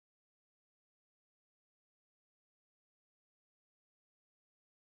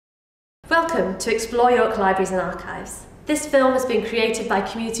Welcome to Explore York Libraries and Archives. This film has been created by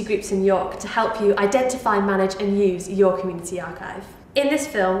community groups in York to help you identify, manage and use your community archive. In this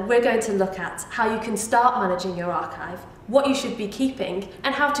film, we're going to look at how you can start managing your archive, what you should be keeping,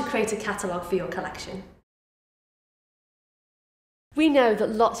 and how to create a catalogue for your collection. We know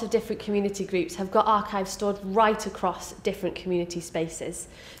that lots of different community groups have got archives stored right across different community spaces.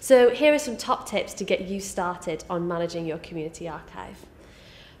 So here are some top tips to get you started on managing your community archive.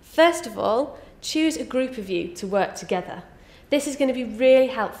 First of all, choose a group of you to work together. This is going to be really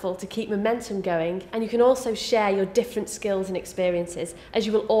helpful to keep momentum going, and you can also share your different skills and experiences, as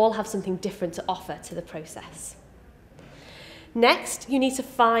you will all have something different to offer to the process. Next, you need to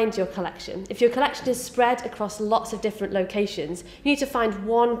find your collection. If your collection is spread across lots of different locations, you need to find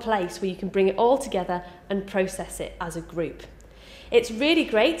one place where you can bring it all together and process it as a group. It's really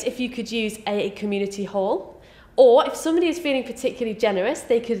great if you could use a community hall, or if somebody is feeling particularly generous,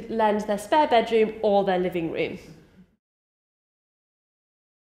 they could lend their spare bedroom or their living room.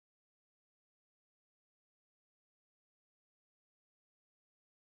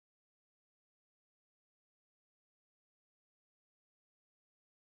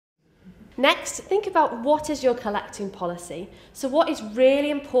 Next, think about what is your collecting policy. So what is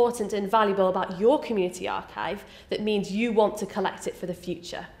really important and valuable about your community archive that means you want to collect it for the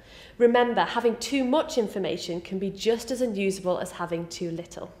future? Remember, having too much information can be just as unusable as having too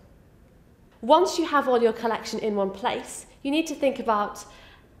little. Once you have all your collection in one place, you need to think about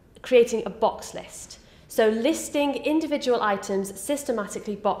creating a box list. So listing individual items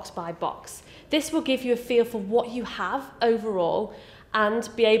systematically box by box. This will give you a feel for what you have overall and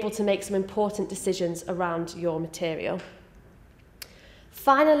be able to make some important decisions around your material.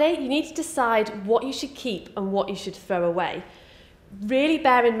 Finally, you need to decide what you should keep and what you should throw away. Really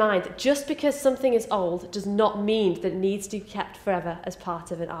bear in mind that just because something is old does not mean that it needs to be kept forever as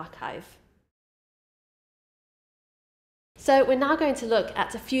part of an archive. So we're now going to look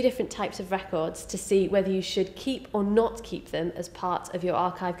at a few different types of records to see whether you should keep or not keep them as part of your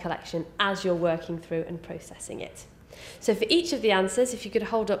archive collection as you're working through and processing it. So for each of the answers, if you could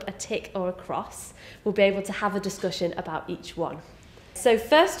hold up a tick or a cross, we'll be able to have a discussion about each one. So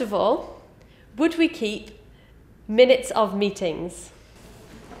first of all, would we keep minutes of meetings?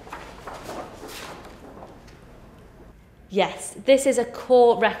 Yes, this is a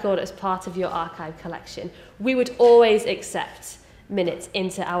core record as part of your archive collection. We would always accept minutes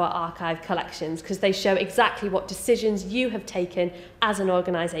into our archive collections because they show exactly what decisions you have taken as an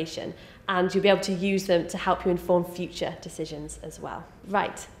organisation, and you'll be able to use them to help you inform future decisions as well.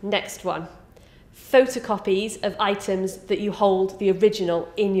 Right, next one. Photocopies of items that you hold the original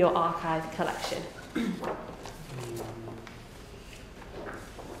in your archive collection.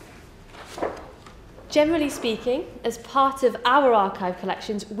 Generally speaking, as part of our archive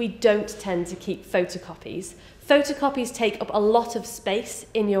collections, we don't tend to keep photocopies. Photocopies take up a lot of space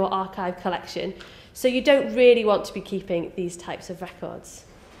in your archive collection, so you don't really want to be keeping these types of records.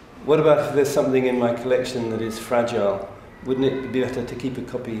 What about if there's something in my collection that is fragile? Wouldn't it be better to keep a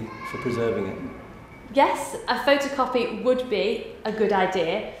copy for preserving it? Yes, a photocopy would be a good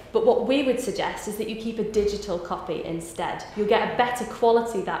idea, but what we would suggest is that you keep a digital copy instead. You'll get a better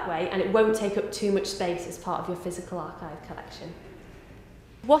quality that way, and it won't take up too much space as part of your physical archive collection.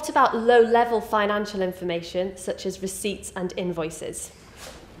 What about low-level financial information, such as receipts and invoices?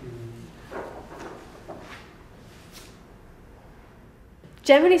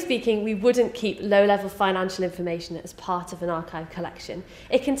 Generally speaking, we wouldn't keep low-level financial information as part of an archive collection.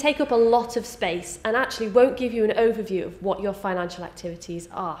 It can take up a lot of space and actually won't give you an overview of what your financial activities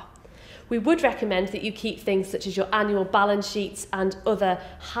are. We would recommend that you keep things such as your annual balance sheets and other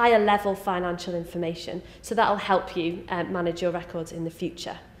higher-level financial information, so that'll help you manage your records in the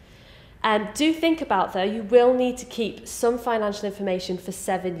future. Do think about, though, you will need to keep some financial information for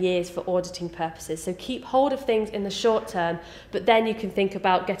 7 years for auditing purposes. So keep hold of things in the short term, but then you can think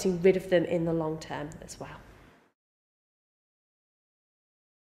about getting rid of them in the long term as well.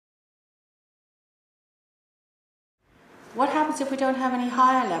 What happens if we don't have any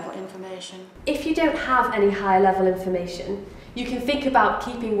higher level information? If you don't have any higher level information, you can think about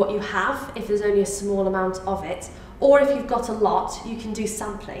keeping what you have if there's only a small amount of it, or if you've got a lot, you can do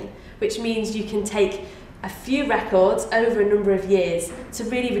sampling, which means you can take a few records over a number of years to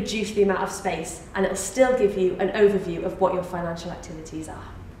really reduce the amount of space, and it'll still give you an overview of what your financial activities are.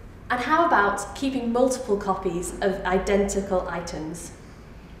 And how about keeping multiple copies of identical items?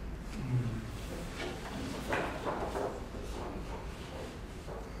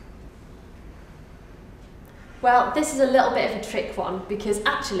 Well, this is a little bit of a trick one because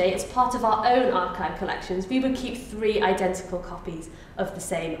actually, as part of our own archive collections, we would keep 3 identical copies of the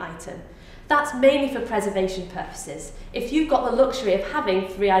same item. That's mainly for preservation purposes. If you've got the luxury of having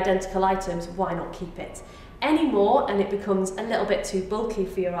 3 identical items, why not keep it? Any more and it becomes a little bit too bulky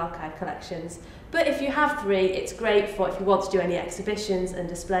for your archive collections. But if you have 3, it's great for if you want to do any exhibitions and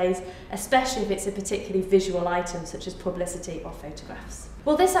displays, especially if it's a particularly visual item such as publicity or photographs.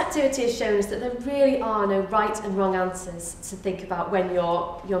 Well, this activity has shown us that there really are no right and wrong answers to think about when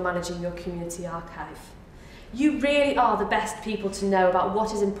you're managing your community archive. You really are the best people to know about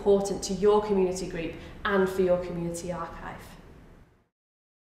what is important to your community group and for your community archive.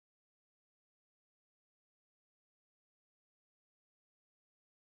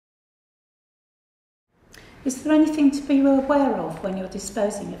 Is there anything to be aware of when you're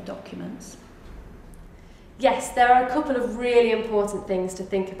disposing of documents? Yes, there are a couple of really important things to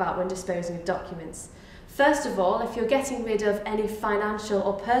think about when disposing of documents. First of all, if you're getting rid of any financial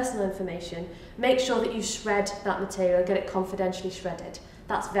or personal information, make sure that you shred that material, get it confidentially shredded.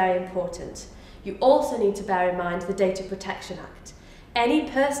 That's very important. You also need to bear in mind the Data Protection Act. Any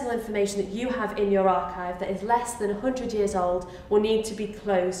personal information that you have in your archive that is less than 100 years old will need to be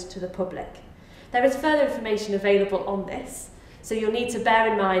closed to the public. There is further information available on this, so you'll need to bear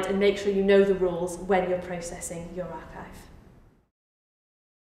in mind and make sure you know the rules when you're processing your archive.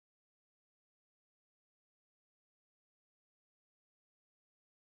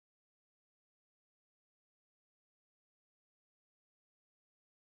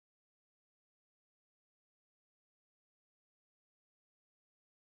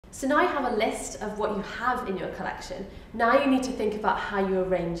 So now you have a list of what you have in your collection. Now you need to think about how you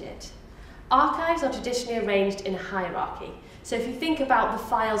arrange it. Archives are traditionally arranged in a hierarchy. So if you think about the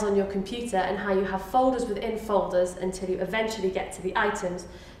files on your computer and how you have folders within folders until you eventually get to the items,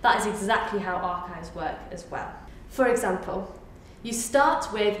 that is exactly how archives work as well. For example, you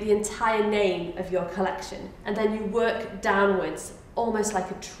start with the entire name of your collection and then you work downwards, almost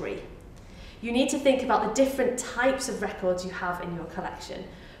like a tree. You need to think about the different types of records you have in your collection.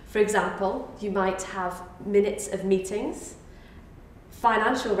 For example, you might have minutes of meetings,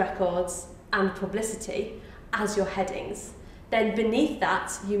 financial records, and publicity as your headings. Then beneath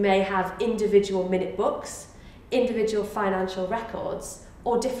that, you may have individual minute books, individual financial records,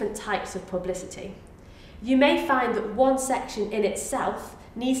 or different types of publicity. You may find that one section in itself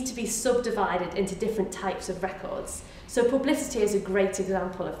needs to be subdivided into different types of records. So publicity is a great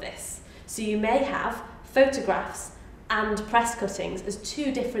example of this. So you may have photographs and press cuttings as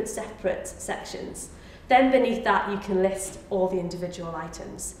 2 different separate sections. Then beneath that, you can list all the individual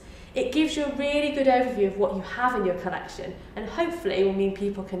items. It gives you a really good overview of what you have in your collection and hopefully will mean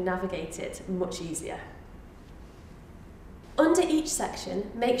people can navigate it much easier. Under each section,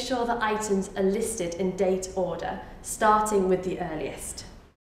 make sure that items are listed in date order, starting with the earliest.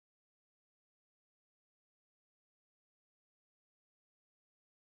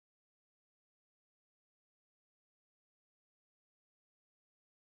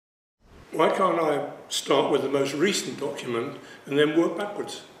 Why can't I start with the most recent document and then work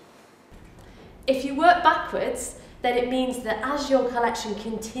backwards? If you work backwards, then it means that as your collection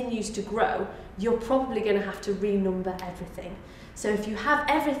continues to grow, you're probably going to have to renumber everything. So if you have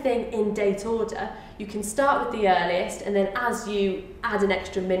everything in date order, you can start with the earliest, and then as you add an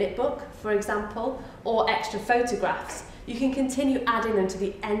extra minute book, for example, or extra photographs, you can continue adding them to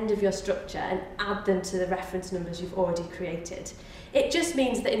the end of your structure and add them to the reference numbers you've already created. It just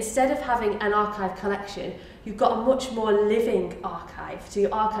means that instead of having an archive collection, you've got a much more living archive, so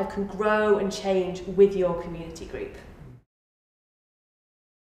your archive can grow and change with your community group.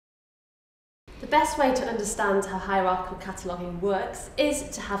 The best way to understand how hierarchical cataloguing works is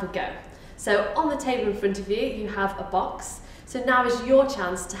to have a go. So on the table in front of you, you have a box. So now is your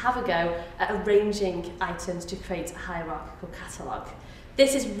chance to have a go at arranging items to create a hierarchical catalogue.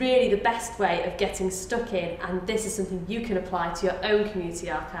 This is really the best way of getting stuck in, and this is something you can apply to your own community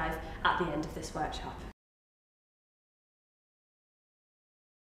archive at the end of this workshop.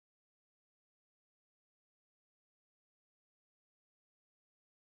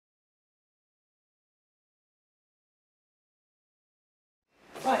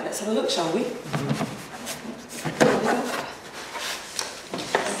 Right, let's have a look, shall we?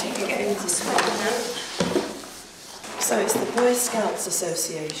 So it's the Boy Scouts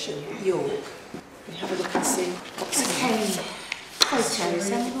Association, York. We have a look and see what's Okay. Photos,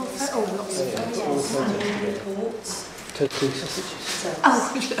 and lots of photos. annual reports. Total sausages.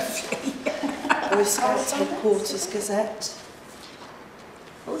 Oh, lovely. Boy Scouts Headquarters Gazette.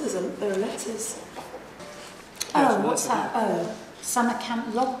 Oh, there are letters. Oh, what's that? Oh. Summer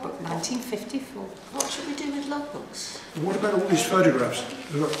Camp Logbook 1954. What should we do with logbooks? What about all these photographs?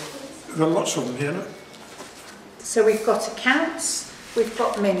 We've got lots of them here, no? So we've got accounts, we've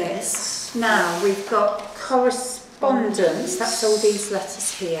got minutes, now we've got correspondence, that's all these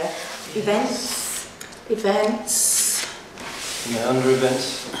letters here, events, And then under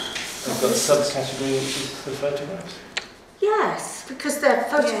events, I've got a subcategory which is the photographs. yes, because they're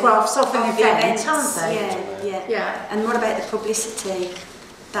photographs of an event, aren't they? Yeah. And what about the publicity?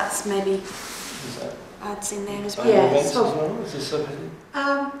 That's maybe Is that adds in there as well. under Yeah, events so- as well? Is this subheading?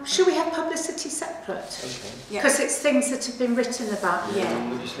 Should we have publicity separate? Okay. Yeah. Because it's things that have been written about. Yeah.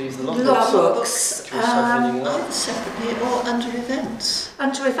 And we'll just leave the logbooks. Logbooks, Should we subheading that? Either separately or under events.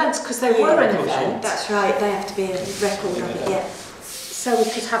 under events, because they Yeah, were an of course, yeah. event. That's right, they have to be a record of it, yeah. So we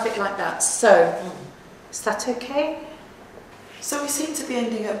could have it like that. So, is that okay? So we seem to be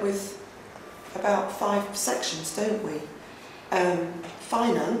ending up with about 5 sections, don't we?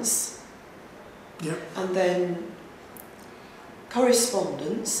 Finance, Yep. and then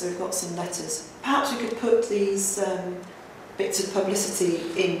correspondence, so we've got some letters. Perhaps we could put these bits of publicity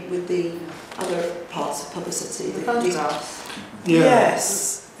in with the other parts of publicity. Photographs. Yeah.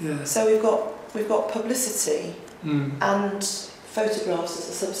 Yes. Yeah. So we've got publicity and photographs as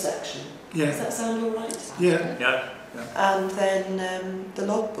a subsection. Does Yeah. that sound all right? Yeah. Yeah. And then the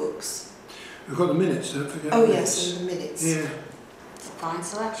logbooks. We've got the minutes, don't forget. Oh the yes, minutes. and the minutes. Yeah. It's a fine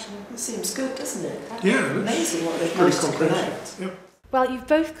selection. It seems good, doesn't it? Yeah. That's Amazing what they've pretty managed to comprehensive. connect. Yep. Well, you've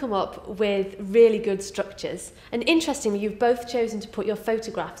both come up with really good structures, and interestingly, you've both chosen to put your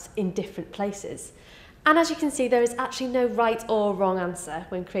photographs in different places. And as you can see, there is actually no right or wrong answer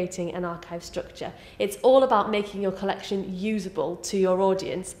when creating an archive structure. It's all about making your collection usable to your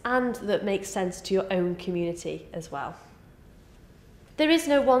audience and that makes sense to your own community as well. There is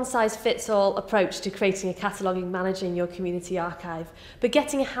no one-size-fits-all approach to creating a cataloguing managing your community archive, but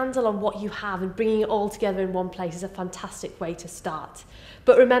getting a handle on what you have and bringing it all together in one place is a fantastic way to start.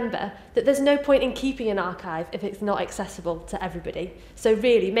 But remember that there's no point in keeping an archive if it's not accessible to everybody. So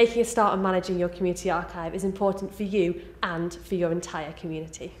really, making a start on managing your community archive is important for you and for your entire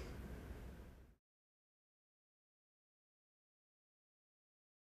community.